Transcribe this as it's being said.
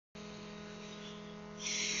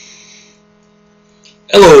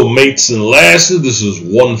Hello mates and lasses, this is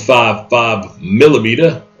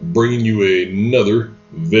 155mm bringing you another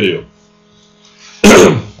video.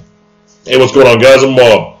 Hey, what's going on guys? I'm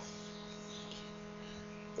gonna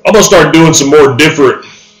start doing some more different,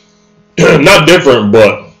 not different,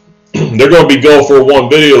 but they're gonna be Go for One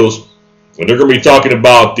videos, and they're gonna be talking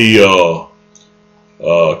about the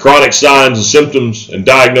chronic signs and symptoms and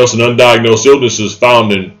diagnosed and undiagnosed illnesses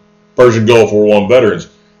found in Persian Gulf War I veterans.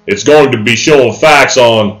 It's going to be showing facts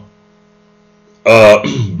on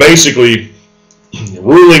basically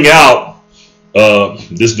ruling out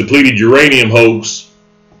this depleted uranium hoax,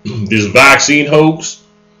 this vaccine hoax,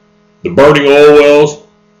 the burning oil wells,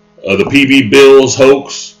 the PV bills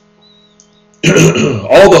hoax,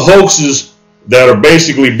 all the hoaxes that are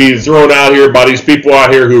basically being thrown out here by these people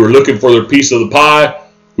out here who are looking for their piece of the pie,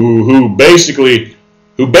 who basically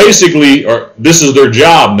are, this is their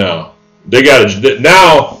job now. They got it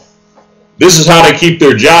now. This is how they keep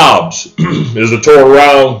their jobs. Is to tour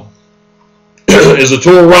around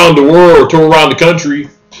the world or tour around the country,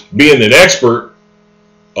 being an expert,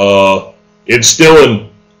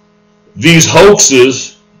 instilling these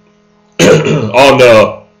hoaxes on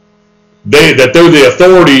that they're the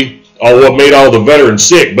authority on what made all the veterans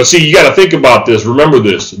sick. But see, you got to think about this. Remember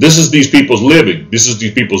this. This is these people's living. This is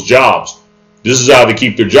these people's jobs. This is how they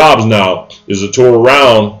keep their jobs now. Is to tour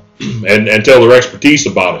around and tell their expertise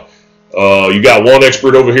about it. You got one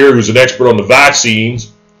expert over here who's an expert on the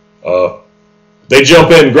vaccines. They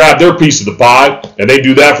jump in and grab their piece of the pie, and they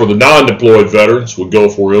do that for the non-deployed veterans with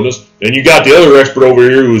Gulf War illness. And you got the other expert over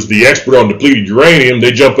here who's the expert on depleted uranium.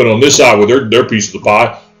 They jump in on this side with their piece of the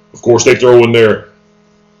pie. Of course, they throw in there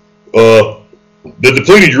the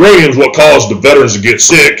depleted uranium is what caused the veterans to get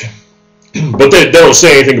sick, but they don't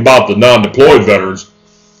say anything about the non-deployed veterans.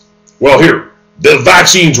 Well, here. The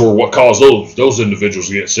vaccines were what caused those individuals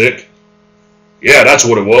to get sick. Yeah, that's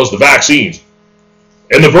what it was, the vaccines.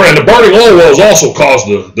 And the burning oil wells also caused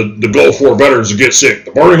the Gulf War veterans to get sick.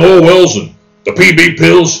 The burning oil wells and the PB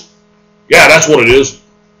pills, yeah, that's what it is.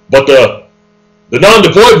 But the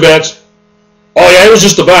non-deployed vets, oh yeah, it was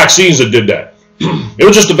just the vaccines that did that. It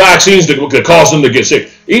was just the vaccines that caused them to get sick.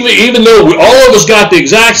 Even though all of us got the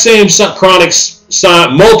exact same chronic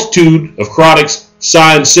multitude of chronic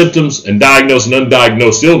signs, symptoms, and diagnosed and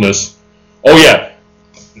undiagnosed illness. Oh yeah,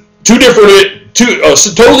 two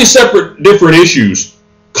totally separate different issues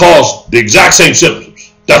caused the exact same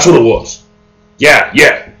symptoms. That's what it was. Yeah,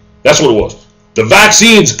 that's what it was. The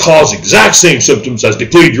vaccines cause exact same symptoms as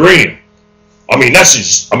depleted uranium. I mean,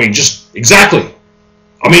 just exactly.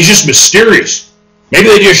 I mean, it's just mysterious. Maybe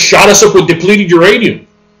they just shot us up with depleted uranium.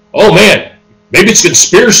 Oh man, maybe it's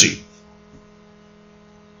conspiracy.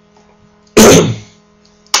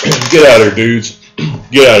 Get out of here, dudes.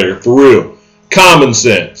 Get out of here, for real. Common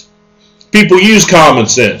sense. People use common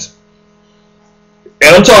sense.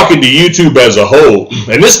 And I'm talking to YouTube as a whole.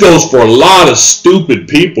 And this goes for a lot of stupid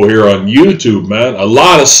people here on YouTube, man. A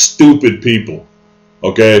lot of stupid people.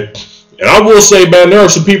 Okay? And I will say, man, there are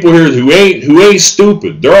some people here who ain't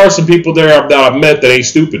stupid. There are some people there that I've met that ain't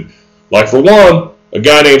stupid. Like, for one, a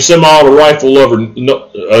guy named Semi-Auto Rifle Lover.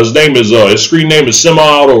 His screen name is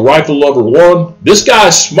Semi-Auto Rifle Lover 1. This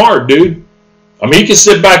guy's smart, dude. I mean, he can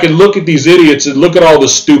sit back and look at these idiots and look at all the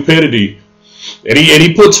stupidity, and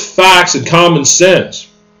he puts facts and common sense.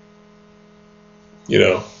 You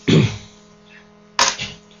know,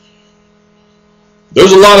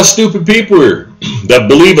 there's a lot of stupid people here that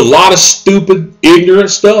believe a lot of stupid, ignorant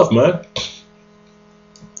stuff, man.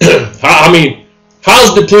 I mean,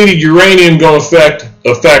 how's depleted uranium going to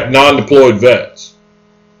affect non-deployed vets?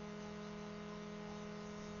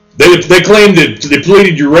 They claim that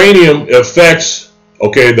depleted uranium affects,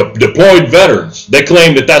 okay, the deployed veterans. They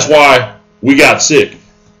claim that that's why we got sick.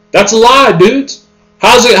 That's a lie, dudes.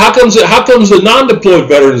 How comes the non-deployed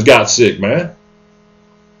veterans got sick, man?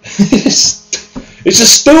 It's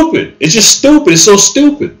just stupid. It's just stupid. It's so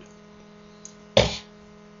stupid.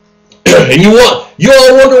 And you all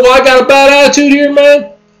wonder why I got a bad attitude here, man?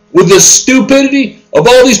 With the stupidity of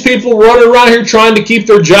all these people running around here trying to keep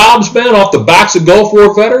their jobs, man, off the backs of Gulf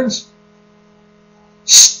War veterans?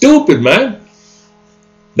 Stupid, man.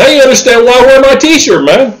 Now you understand why I wear my t-shirt,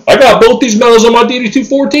 man. I got both these medals on my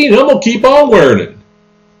DD-214, and I'm going to keep on wearing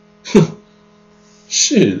it.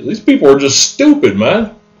 Shit, these people are just stupid,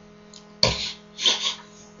 man.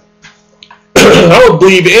 I don't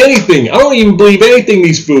believe anything. I don't even believe anything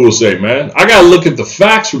these fools say, man. I got to look at the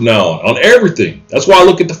facts from now on everything. That's why I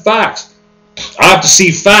look at the facts. I have to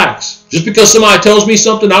see facts. Just because somebody tells me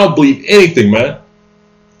something, I don't believe anything, man.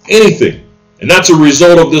 Anything. And that's a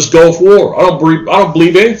result of this Gulf War. I don't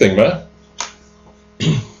believe anything, man.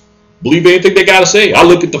 believe anything they got to say. I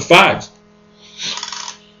look at the facts.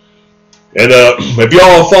 And if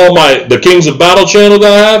y'all follow the Kings of Battle channel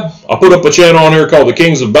that I have, I put up a channel on here called the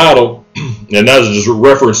Kings of Battle, and that is just a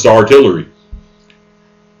reference to artillery.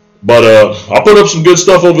 But I'll put up some good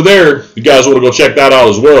stuff over there. If you guys want to go check that out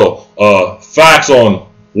as well. Facts on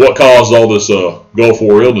what caused all this Gulf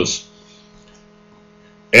War illness.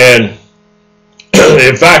 And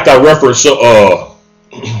in fact, I referenced a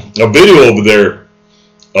video over there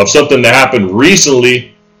of something that happened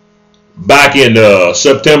recently back in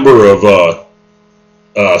September of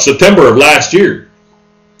last year.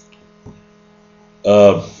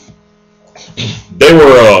 They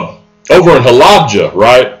were over in Halabja,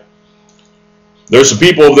 right? There's some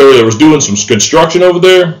people over there that was doing some construction over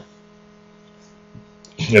there,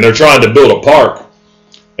 and they're trying to build a park.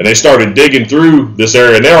 And they started digging through this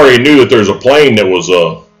area, and they already knew that there's a plane that was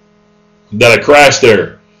that had crashed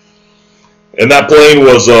there. And that plane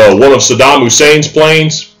was one of Saddam Hussein's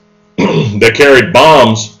planes that carried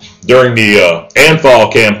bombs during the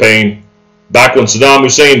Anfal campaign back when Saddam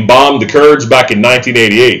Hussein bombed the Kurds back in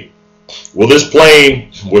 1988. Well, this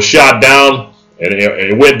plane was shot down, and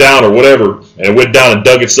it went down or whatever, and it went down and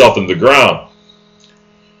dug itself into the ground.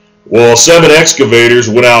 Well, 7 excavators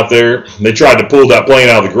went out there, and they tried to pull that plane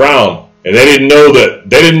out of the ground, and they didn't know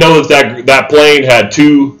that that plane had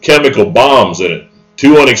 2 chemical bombs in it,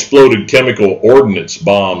 2 unexploded chemical ordnance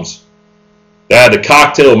bombs. They had the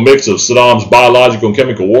cocktail mix of Saddam's biological and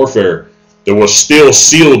chemical warfare that was still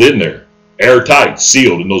sealed in there, airtight,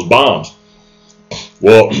 sealed in those bombs.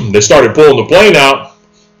 Well, they started pulling the plane out.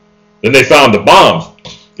 Then they found the bombs,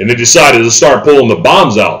 and they decided to start pulling the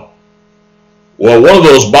bombs out. Well, one of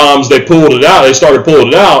those bombs, they started pulling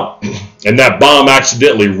it out, and that bomb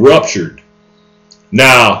accidentally ruptured.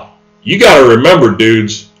 Now, you got to remember,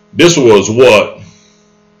 dudes, this was what?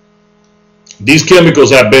 These chemicals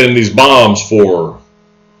have been in these bombs for,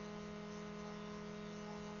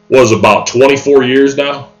 about 24 years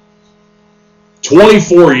now?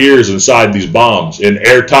 24 years inside these bombs in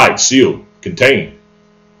airtight, sealed, contained.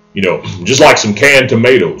 You know, just like some canned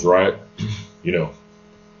tomatoes, right? You know,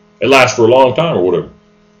 it lasts for a long time or whatever.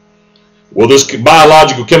 Well, this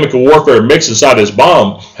biological chemical warfare mix inside this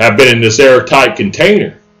bomb have been in this airtight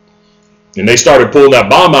container. And they started pulling that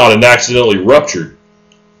bomb out and accidentally ruptured.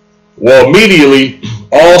 Well, immediately,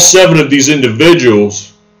 all 7 of these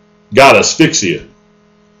individuals got asphyxia.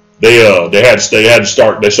 They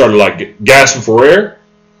started like gasping for air,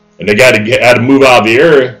 and they had to move out of the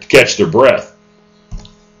area to catch their breath.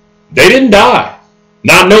 They didn't die.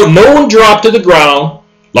 Now, no one dropped to the ground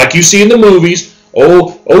like you see in the movies.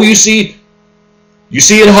 Oh, you see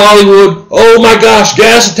in Hollywood. Oh my gosh,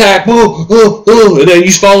 gas attack! And then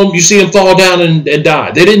you see them fall down and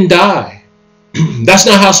die. They didn't die. That's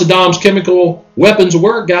not how Saddam's chemical weapons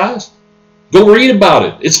work, guys. Go read about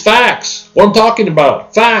it. It's facts. What I'm talking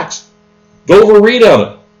about, facts. Go over read on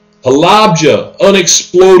it. Halabja,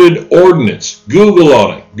 unexploded ordnance. Google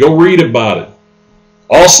on it. Go read about it.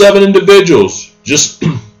 All 7 individuals just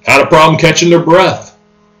had a problem catching their breath.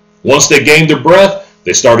 Once they gained their breath,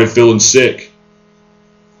 they started feeling sick.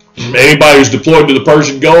 Anybody who's deployed to the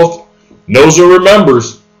Persian Gulf knows or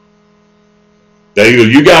remembers that either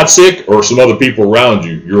you got sick or some other people around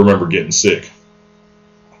you remember getting sick.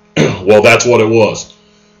 Well, that's what it was.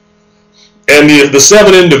 And the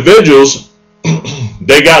 7 individuals,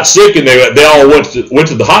 they got sick, and they all went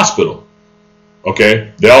to the hospital.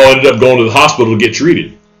 Okay, they all ended up going to the hospital to get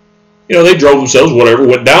treated. You know, they drove themselves, whatever,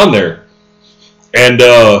 went down there, and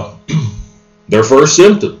their first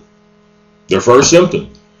symptom.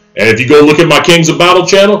 And if you go look at my Kings of Battle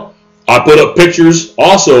channel, I put up pictures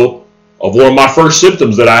also of one of my first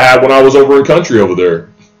symptoms that I had when I was over in country over there,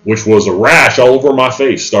 which was a rash all over my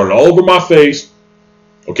face. Started all over my face.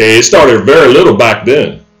 Okay, it started very little back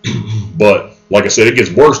then, but like I said, it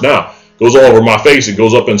gets worse now. It goes all over my face and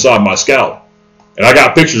goes up inside my scalp. And I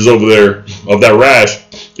got pictures over there of that rash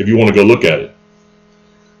if you want to go look at it.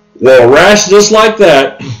 Well, a rash just like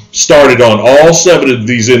that started on all 7 of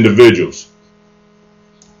these individuals.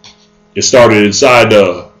 It started inside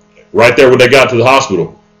right there when they got to the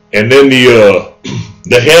hospital. And then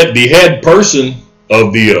the head person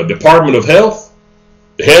of the Department of Health,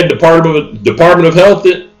 the head Department of Health,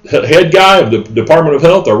 head guy of the Department of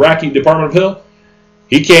Health, Iraqi Department of Health,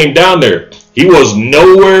 he came down there. He was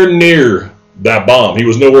nowhere near that bomb. He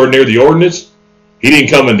was nowhere near the ordnance. He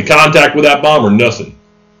didn't come into contact with that bomb or nothing.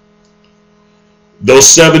 Those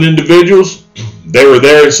 7 individuals, they were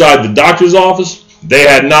there inside the doctor's office. They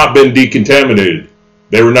had not been decontaminated.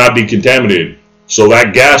 They were not decontaminated. So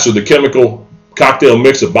that gas or the chemical cocktail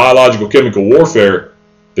mix of biological chemical warfare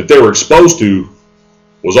that they were exposed to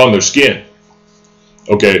was on their skin.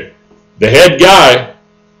 Okay, the head guy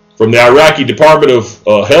from the Iraqi Department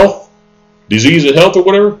of Health, Disease and Health or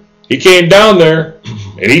whatever, he came down there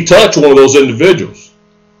and he touched one of those individuals.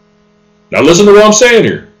 Now listen to what I'm saying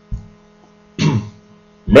here.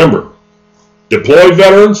 Remember, deployed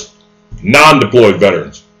veterans, non-deployed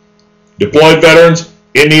veterans. Deployed veterans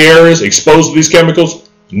in the areas exposed to these chemicals,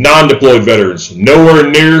 non-deployed veterans nowhere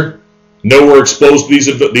exposed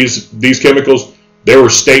to these chemicals. They were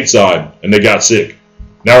stateside and they got sick.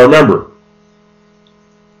 Now remember,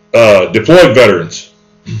 deployed veterans.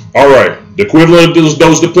 All right, the equivalent of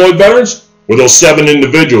those deployed veterans were those 7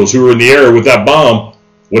 individuals who were in the area with that bomb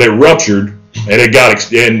when it ruptured and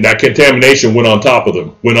and that contamination went on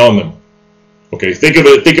them. Okay, think of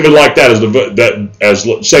it like that as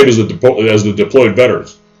same as the deployed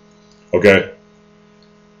veterans. Okay,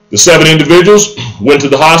 the 7 individuals went to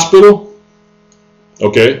the hospital.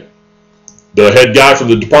 Okay, the head guy from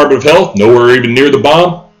the Department of Health, nowhere even near the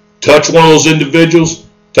bomb, touched one of those individuals,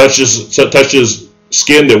 touched his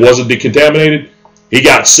skin that wasn't decontaminated. He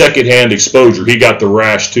got secondhand exposure. He got the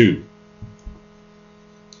rash too.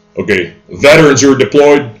 Okay, veterans who are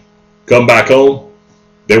deployed come back home.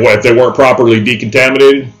 If they weren't properly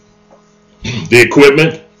decontaminated, the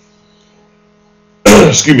equipment,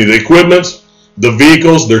 the equipment, the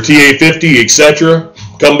vehicles, their TA-50, etc.,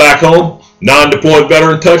 come back home. Non-deployed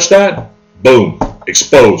veteran touch that, boom,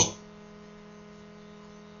 exposed.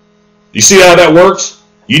 You see how that works?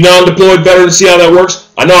 You non-deployed veterans see how that works?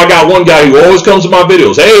 I know I got one guy who always comes to my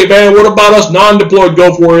videos. Hey man, what about us non-deployed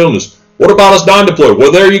Gulf War illness? What about us non-deployed?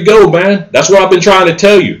 Well, there you go, man. That's what I've been trying to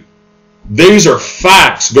tell you. These are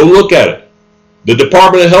facts. Go look at it. The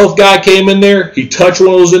Department of Health guy came in there. He touched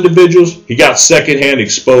one of those individuals. He got secondhand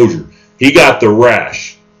exposure. He got the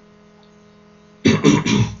rash.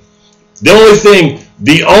 The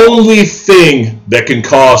only thing that can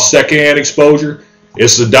cause secondhand exposure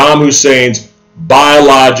is Saddam Hussein's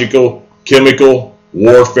biological chemical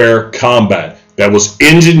warfare combat that was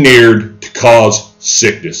engineered to cause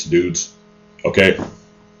sickness, dudes. Okay?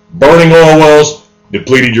 Burning oil wells,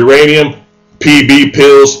 depleted uranium, PB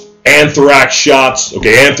pills, anthrax shots.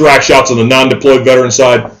 Okay, anthrax shots on the non-deployed veteran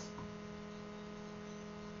side.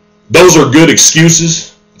 Those are good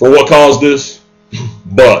excuses for what caused this,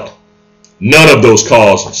 but none of those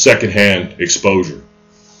caused secondhand exposure.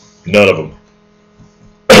 None of them.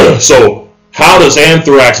 So how does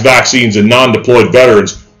anthrax vaccines in non-deployed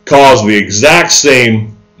veterans cause the exact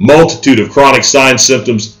same multitude of chronic signs,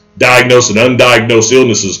 symptoms, diagnosed and undiagnosed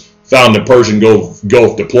illnesses found in Persian Gulf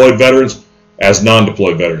deployed veterans as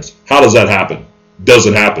non-deployed veterans? How does that happen?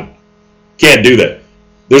 Doesn't happen. Can't do that.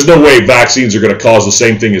 There's no way vaccines are going to cause the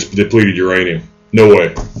same thing as depleted uranium. No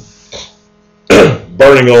way.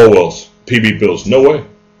 Burning oil wells, PB pills. No way.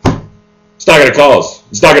 It's not going to cause.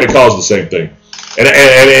 It's not going to cause the same thing. And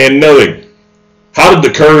another thing. How did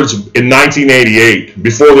the Kurds in 1988,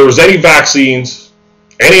 before there was any vaccines,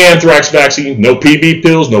 any anthrax vaccine, no PB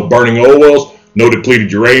pills, no burning oil wells, no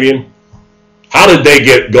depleted uranium, how did they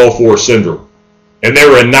get Gulf War syndrome? And they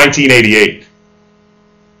were in 1988,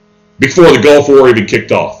 before the Gulf War even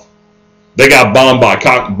kicked off. They got bombed by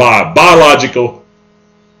biological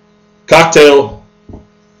cocktail,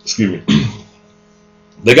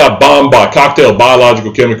 they got bombed by cocktail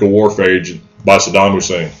biological chemical warfare agent by Saddam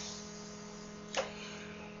Hussein.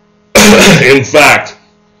 In fact,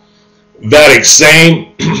 that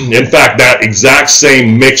exact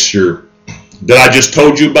same mixture that I just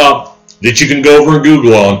told you about, that you can go over and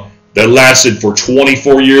Google on, that lasted for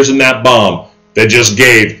 24 years in that bomb, that just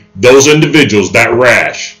gave those individuals that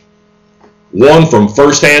rash. One from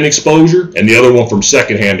first-hand exposure and the other one from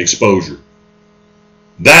second-hand exposure.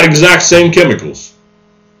 That exact same chemicals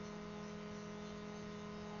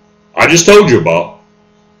I just told you about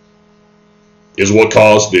is what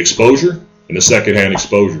caused the exposure and the second-hand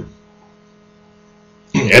exposure.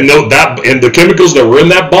 And the chemicals that were in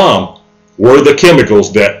that bomb were the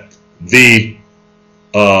chemicals that in the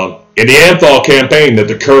Anthol campaign that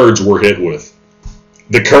the Kurds were hit with.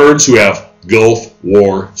 The Kurds who have Gulf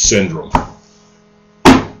War syndrome.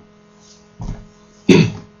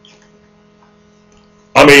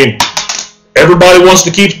 I mean, everybody wants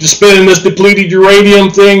to keep spinning this depleted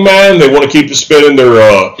uranium thing, man. They want to keep spinning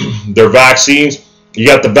their vaccines. You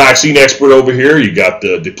got the vaccine expert over here. You got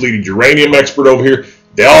the depleted uranium expert over here.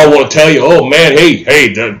 They all want to tell you, oh man, hey,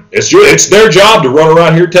 it's their job to run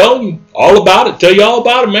around here telling you all about it. Tell you all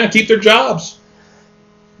about it, man. Keep their jobs.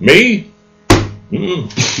 Me?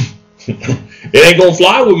 It ain't going to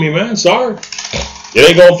fly with me, man. Sorry. It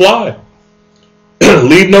ain't going to fly.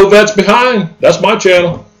 Leave no vets behind. That's my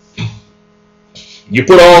channel. You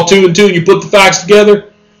put all 2 and 2 and you put the facts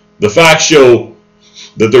together, The facts show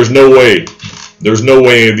that there's no way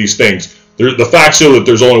any of these things. The facts show that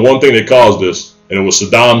there's only one thing that caused this, and it was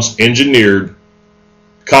Saddam's engineered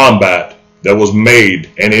combat that was made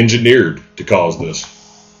and engineered to cause this.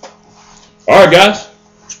 All right, guys.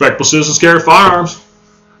 Respectable citizens carry firearms.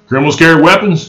 Criminals carry weapons.